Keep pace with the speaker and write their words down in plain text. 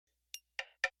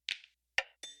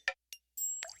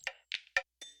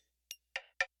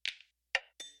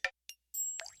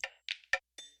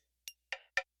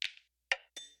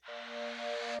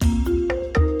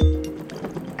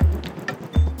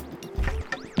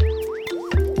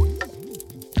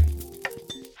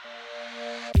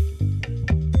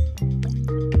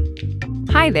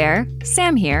Hi there,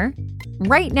 Sam here.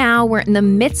 Right now, we're in the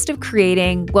midst of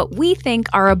creating what we think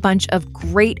are a bunch of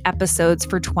great episodes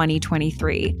for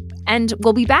 2023. And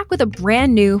we'll be back with a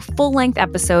brand new full-length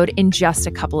episode in just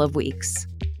a couple of weeks.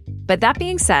 But that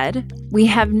being said, we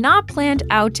have not planned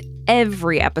out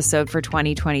every episode for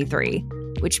 2023,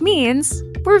 which means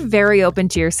we're very open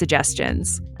to your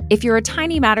suggestions. If you're a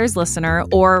Tiny Matters listener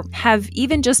or have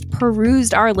even just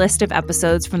perused our list of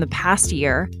episodes from the past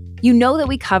year, you know that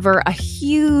we cover a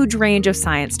huge range of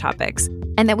science topics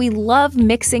and that we love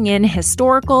mixing in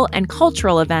historical and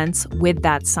cultural events with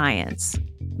that science.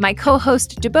 My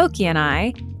co-host Deboki and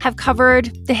I have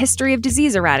covered the history of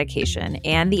disease eradication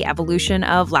and the evolution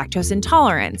of lactose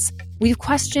intolerance. We've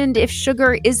questioned if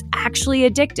sugar is actually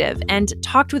addictive and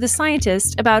talked with a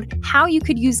scientist about how you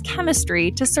could use chemistry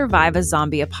to survive a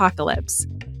zombie apocalypse.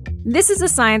 This is a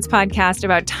science podcast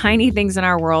about tiny things in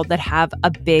our world that have a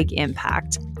big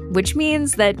impact, which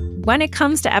means that when it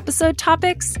comes to episode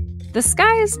topics, the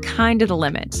sky is kind of the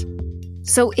limit.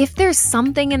 So if there's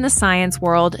something in the science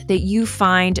world that you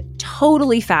find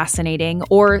totally fascinating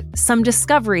or some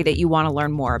discovery that you want to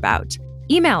learn more about,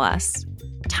 email us,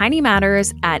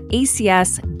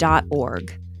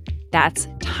 tinymatters@acs.org. That's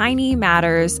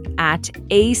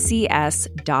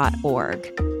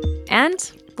tinymatters@acs.org.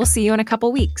 And we'll see you in a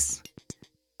couple weeks.